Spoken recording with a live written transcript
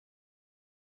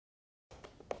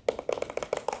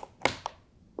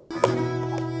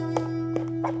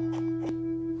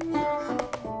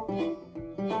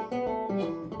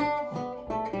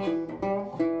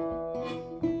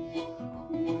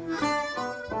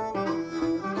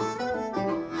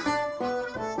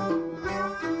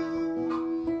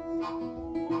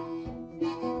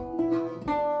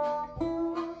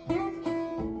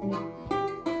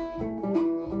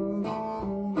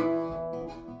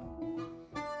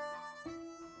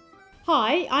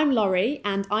Hi, I'm Lori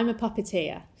and I'm a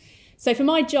puppeteer. So for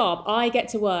my job, I get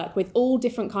to work with all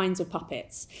different kinds of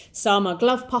puppets. Some are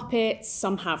glove puppets,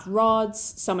 some have rods,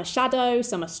 some are shadow,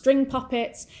 some are string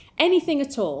puppets, anything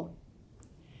at all.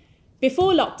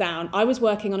 Before lockdown, I was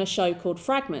working on a show called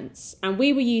Fragments, and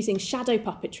we were using shadow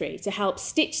puppetry to help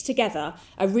stitch together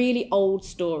a really old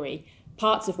story,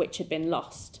 parts of which had been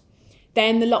lost.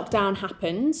 Then the lockdown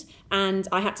happened and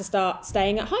I had to start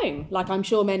staying at home, like I'm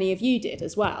sure many of you did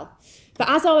as well. But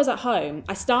as I was at home,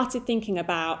 I started thinking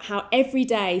about how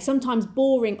everyday, sometimes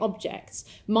boring objects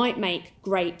might make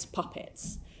great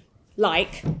puppets.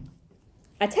 Like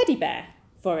a teddy bear,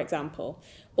 for example,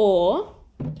 or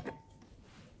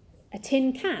a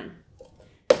tin can,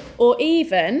 or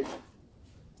even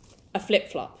a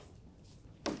flip-flop.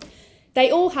 They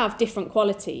all have different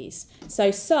qualities.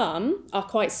 So some are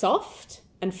quite soft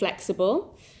and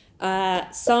flexible.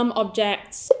 Some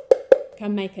objects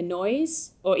can make a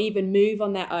noise or even move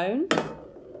on their own.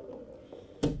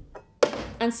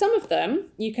 And some of them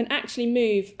you can actually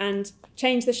move and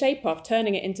change the shape of,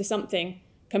 turning it into something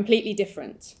completely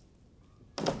different.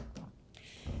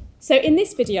 So in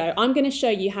this video, I'm going to show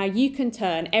you how you can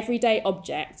turn everyday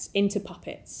objects into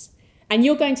puppets. And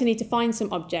you're going to need to find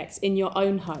some objects in your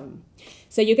own home.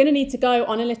 So you're going to need to go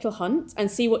on a little hunt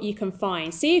and see what you can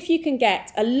find. See if you can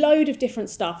get a load of different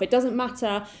stuff. It doesn't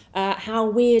matter how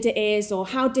weird it is or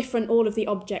how different all of the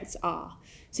objects are.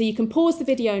 So you can pause the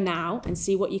video now and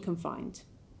see what you can find.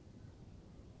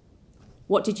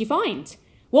 What did you find?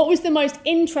 What was the most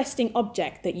interesting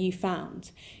object that you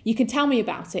found? You can tell me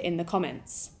about it in the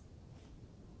comments.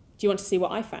 Do you want to see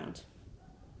what I found?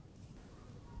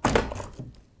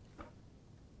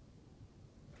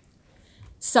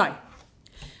 So,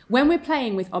 when we're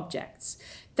playing with objects,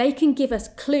 they can give us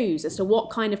clues as to what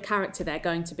kind of character they're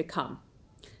going to become.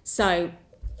 So,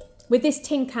 with this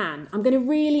tin can, I'm going to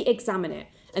really examine it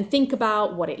and think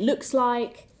about what it looks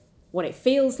like, what it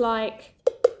feels like,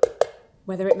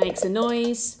 whether it makes a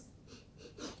noise,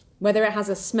 whether it has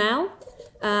a smell,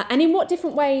 and in what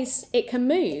different ways it can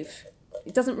move.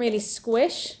 It doesn't really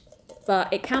squish,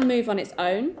 but it can move on its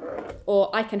own, or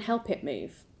I can help it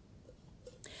move.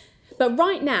 But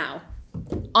right now,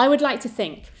 I would like to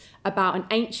think about an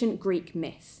ancient Greek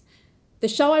myth. The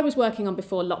show I was working on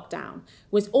before lockdown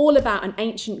was all about an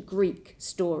ancient Greek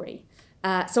story.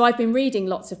 So I've been reading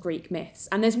lots of Greek myths,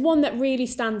 and there's one that really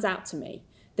stands out to me,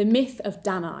 the myth of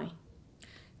Danae.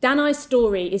 Danae's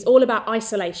story is all about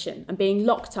isolation and being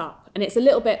locked up, and it's a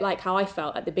little bit like how I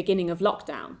felt at the beginning of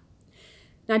lockdown.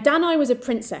 Now, Danae was a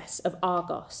princess of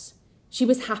Argos. She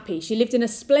was happy. She lived in a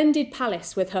splendid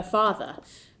palace with her father,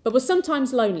 but was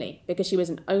sometimes lonely because she was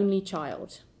an only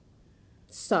child.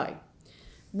 So,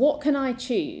 what can I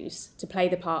choose to play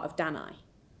the part of Danae?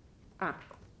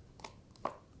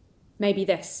 Maybe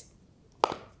this.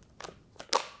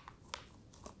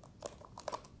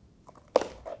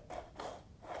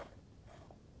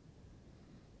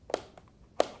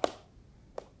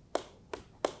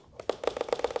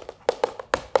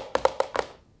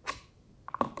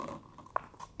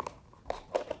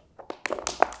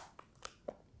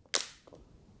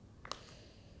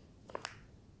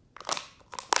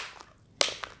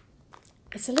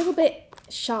 It's a little bit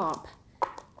sharp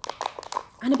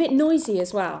and a bit noisy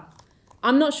as well.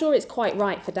 I'm not sure it's quite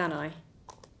right for Danae.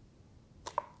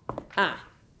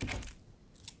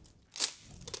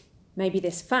 Maybe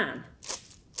this fan.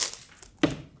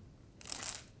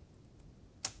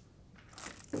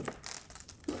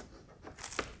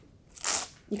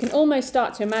 You can almost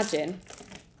start to imagine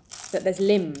that there's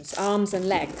limbs, arms and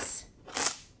legs.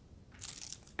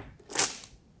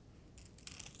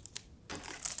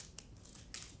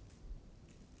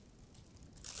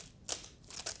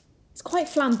 Quite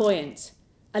flamboyant,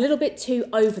 a little bit too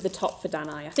over the top for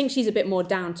Danae. I think she's a bit more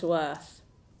down to earth.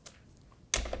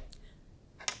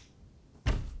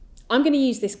 I'm going to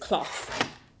use this cloth.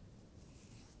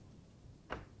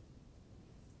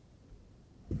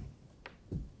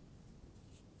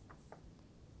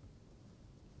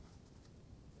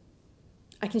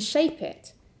 I can shape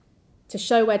it to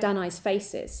show where Danae's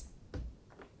face is.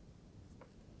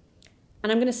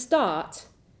 And I'm going to start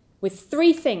with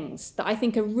 3 things that I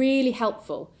think are really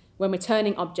helpful when we're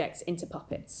turning objects into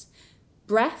puppets: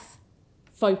 breath,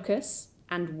 focus,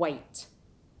 and weight.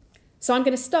 So I'm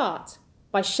going to start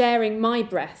by sharing my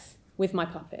breath with my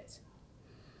puppet.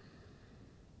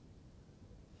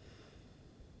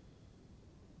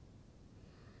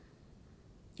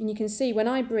 And you can see when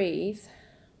I breathe,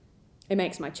 it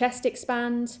makes my chest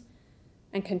expand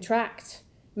and contract.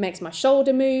 It makes my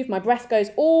shoulder move, my breath goes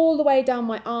all the way down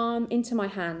my arm, into my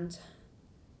hand,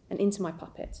 and into my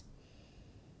puppet.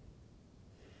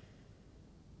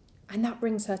 And that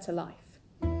brings her to life.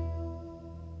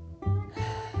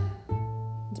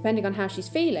 Depending on how she's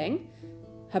feeling,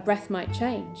 her breath might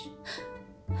change.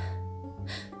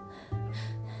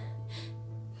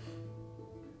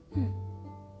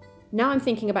 Now I'm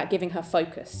thinking about giving her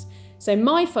focus. So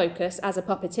my focus as a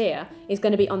puppeteer is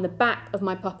going to be on the back of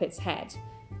my puppet's head.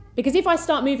 Because if I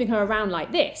start moving her around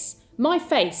like this, my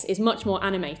face is much more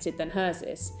animated than hers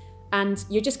is. And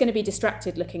you're just going to be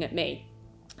distracted looking at me.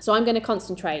 So I'm going to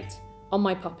concentrate on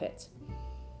my puppet.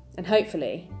 And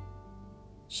hopefully,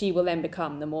 she will then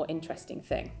become the more interesting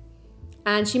thing.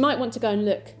 And she might want to go and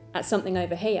look at something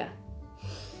over here.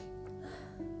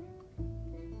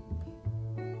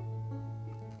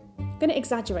 I'm going to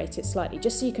exaggerate it slightly,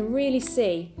 just so you can really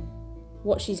see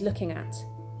what she's looking at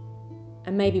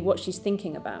and maybe what she's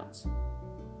thinking about.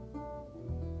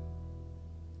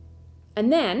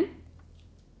 And then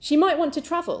she might want to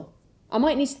travel. I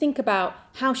might need to think about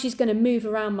how she's going to move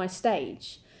around my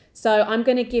stage. So I'm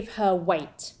going to give her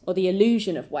weight, or the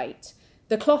illusion of weight.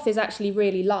 The cloth is actually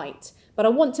really light, but I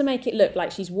want to make it look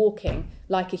like she's walking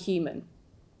like a human.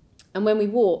 And when we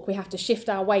walk, we have to shift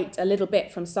our weight a little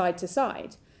bit from side to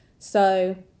side.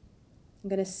 So I'm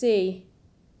going to see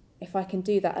if I can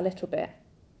do that a little bit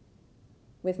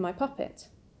with my puppet.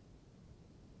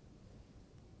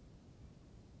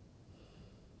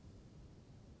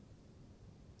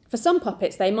 For some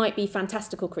puppets, they might be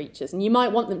fantastical creatures and you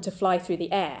might want them to fly through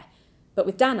the air. But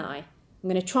with Danae, I'm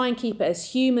going to try and keep it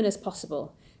as human as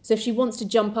possible. So if she wants to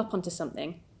jump up onto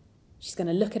something, she's going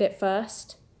to look at it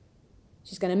first.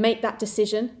 She's going to make that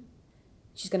decision.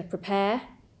 She's going to prepare.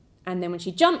 And then when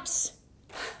she jumps,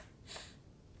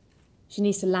 she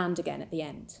needs to land again at the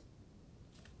end.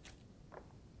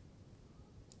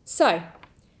 So,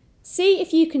 see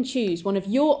if you can choose one of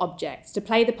your objects to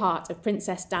play the part of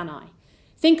Princess Danae.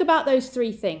 Think about those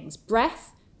three things: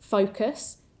 breath,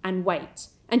 focus, and weight.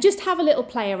 And just have a little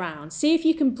play around. See if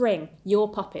you can bring your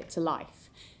puppet to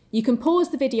life. You can pause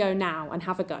the video now and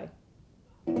have a go.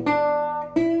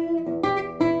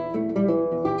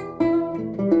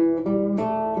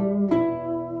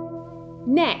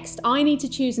 Next, I need to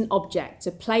choose an object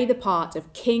to play the part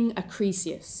of King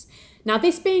Acrisius. Now,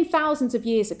 this being thousands of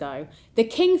years ago, the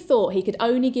king thought he could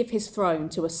only give his throne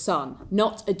to a son,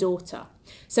 not a daughter.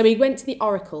 So he went to the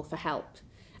oracle for help.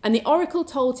 And the oracle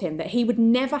told him that he would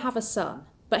never have a son,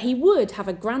 but he would have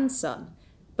a grandson.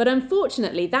 But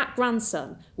unfortunately, that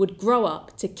grandson would grow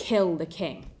up to kill the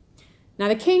king. Now,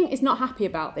 the king is not happy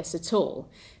about this at all.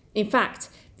 In fact,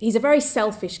 he's a very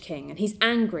selfish king and he's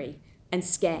angry and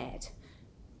scared.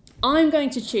 I'm going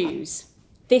to choose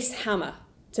this hammer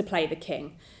to play the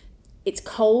king. It's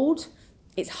cold,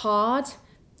 it's hard,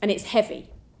 and it's heavy,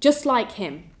 just like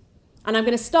him. And I'm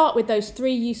going to start with those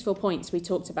three useful points we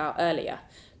talked about earlier: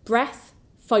 breath,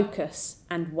 focus,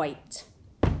 and weight.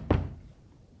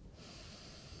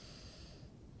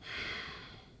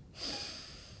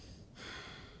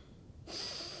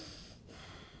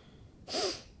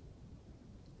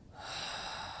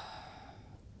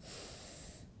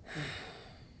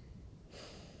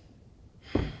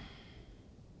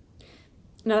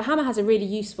 Now, the hammer has a really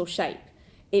useful shape.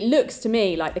 It looks to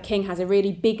me like the king has a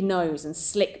really big nose and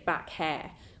slick back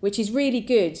hair, which is really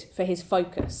good for his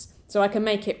focus. So I can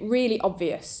make it really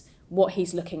obvious what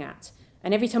he's looking at.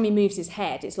 And every time he moves his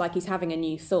head, it's like he's having a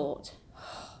new thought.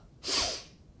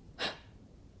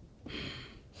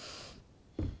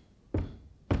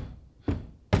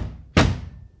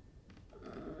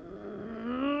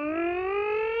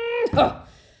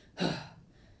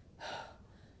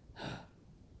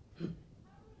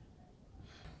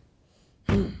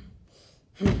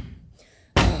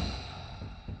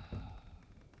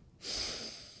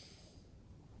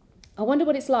 I wonder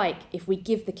what it's like if we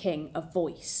give the king a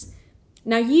voice.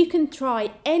 Now, you can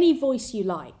try any voice you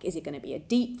like. Is it going to be a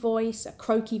deep voice, a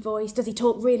croaky voice? Does he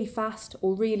talk really fast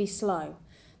or really slow?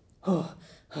 Oh,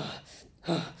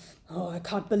 I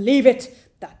can't believe it.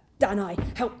 That Danae,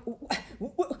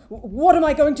 what am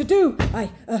I going to do?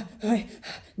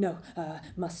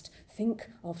 Must think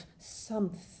of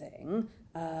something.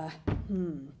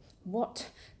 What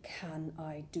can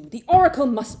I do? The oracle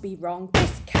must be wrong.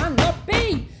 This cannot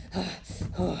be.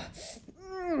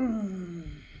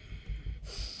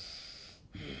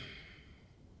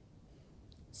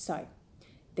 So,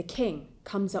 the king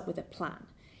comes up with a plan.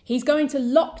 He's going to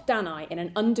lock Danae in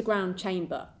an underground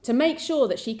chamber to make sure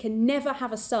that she can never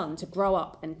have a son to grow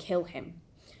up and kill him.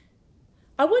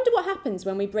 I wonder what happens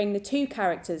when we bring the two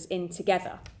characters in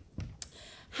together.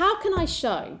 How can I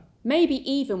show, maybe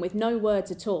even with no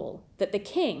words at all, that the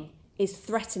king is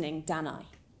threatening Danae?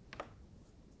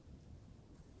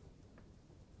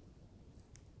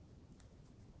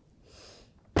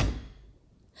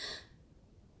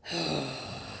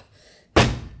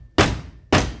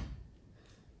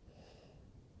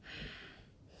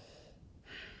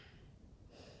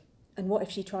 what if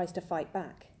she tries to fight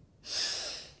back?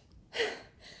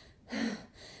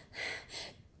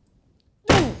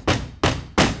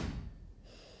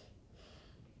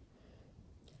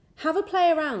 Have a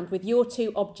play around with your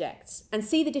two objects and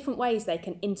see the different ways they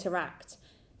can interact.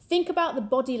 Think about the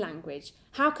body language.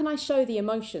 How can I show the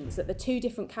emotions that the two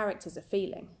different characters are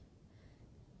feeling?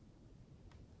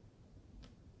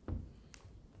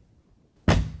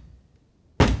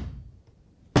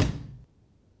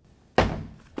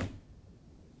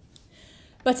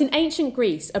 But in ancient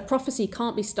Greece, a prophecy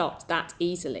can't be stopped that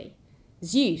easily.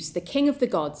 Zeus, the king of the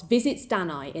gods, visits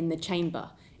Danae in the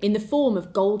chamber in the form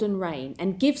of golden rain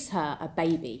and gives her a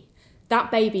baby. That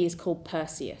baby is called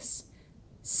Perseus.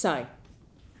 So,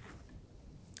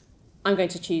 I'm going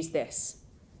to choose this.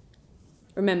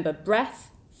 Remember, breath,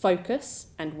 focus,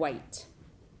 and wait.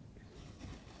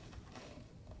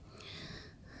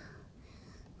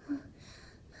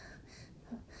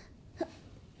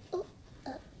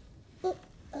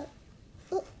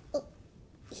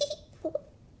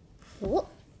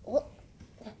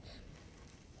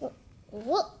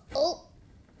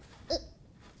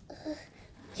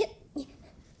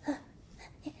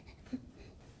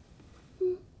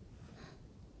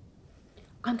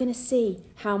 I'm going to see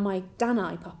how my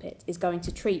Danae puppet is going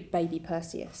to treat baby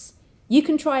Perseus. You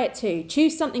can try it too.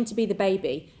 Choose something to be the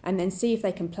baby and then see if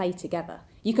they can play together.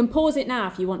 You can pause it now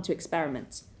if you want to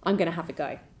experiment. I'm going to have a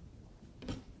go.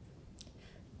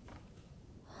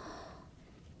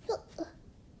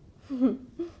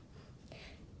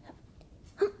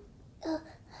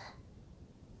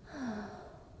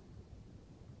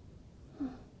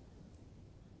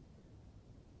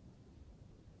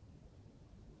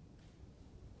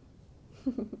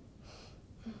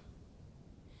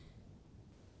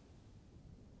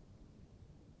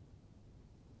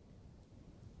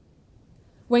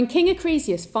 When King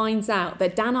Acrisius finds out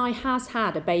that Danae has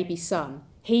had a baby son,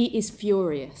 he is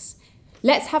furious.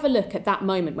 Let's have a look at that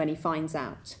moment when he finds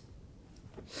out.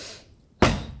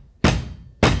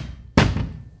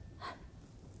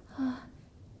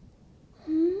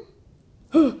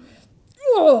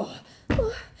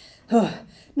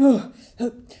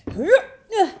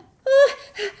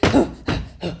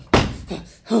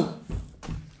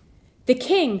 The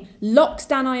king locks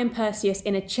Danae and Perseus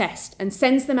in a chest and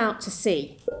sends them out to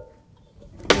sea.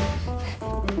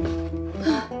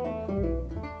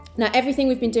 Now, everything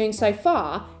we've been doing so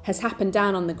far has happened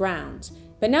down on the ground.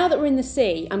 But now that we're in the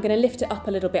sea, I'm going to lift it up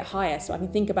a little bit higher so I can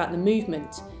think about the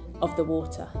movement of the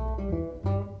water.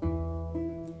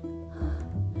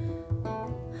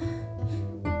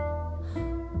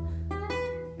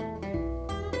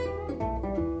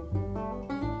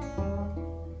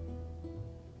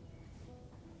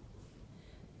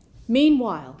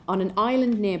 Meanwhile, on an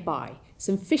island nearby,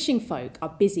 some fishing folk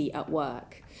are busy at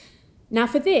work. Now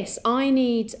for this, I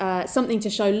need something to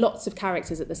show lots of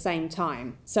characters at the same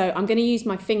time. So I'm going to use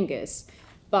my fingers,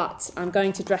 but I'm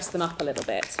going to dress them up a little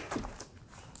bit.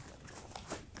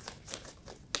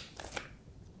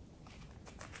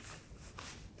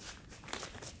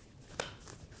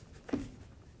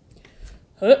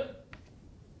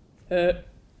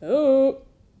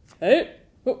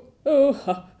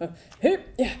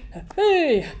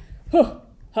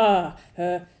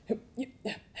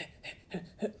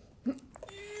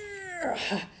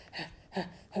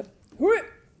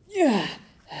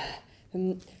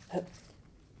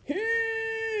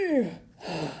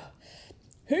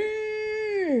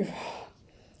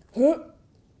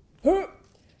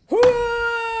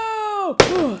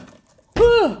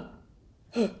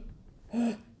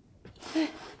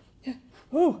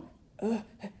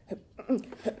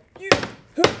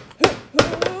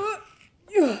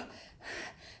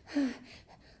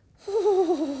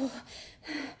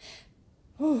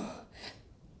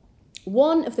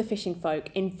 One of the fishing folk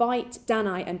invite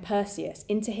Danae and Perseus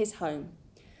into his home.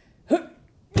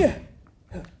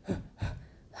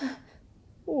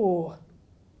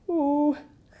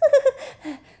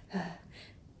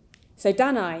 So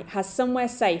Danae has somewhere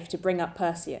safe to bring up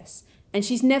Perseus, and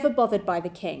she's never bothered by the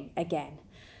king again.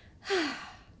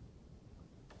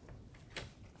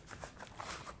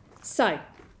 So,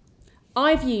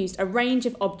 I've used a range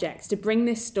of objects to bring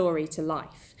this story to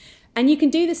life. And you can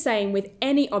do the same with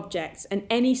any objects and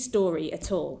any story at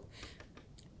all.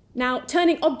 Now,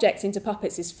 turning objects into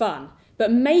puppets is fun, but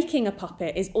making a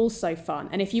puppet is also fun.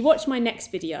 And if you watch my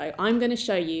next video, I'm going to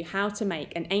show you how to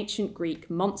make an ancient Greek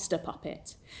monster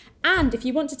puppet. And if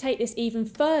you want to take this even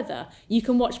further, you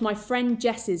can watch my friend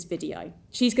Jess's video.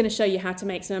 She's going to show you how to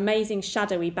make some amazing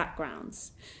shadowy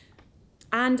backgrounds.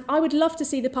 And I would love to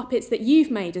see the puppets that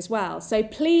you've made as well. So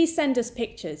please send us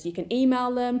pictures. You can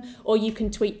email them or you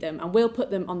can tweet them and we'll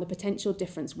put them on the Potential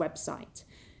Difference website.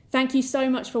 Thank you so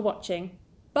much for watching.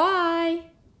 Bye.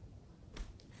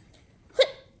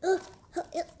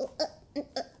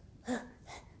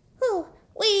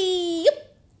 Wee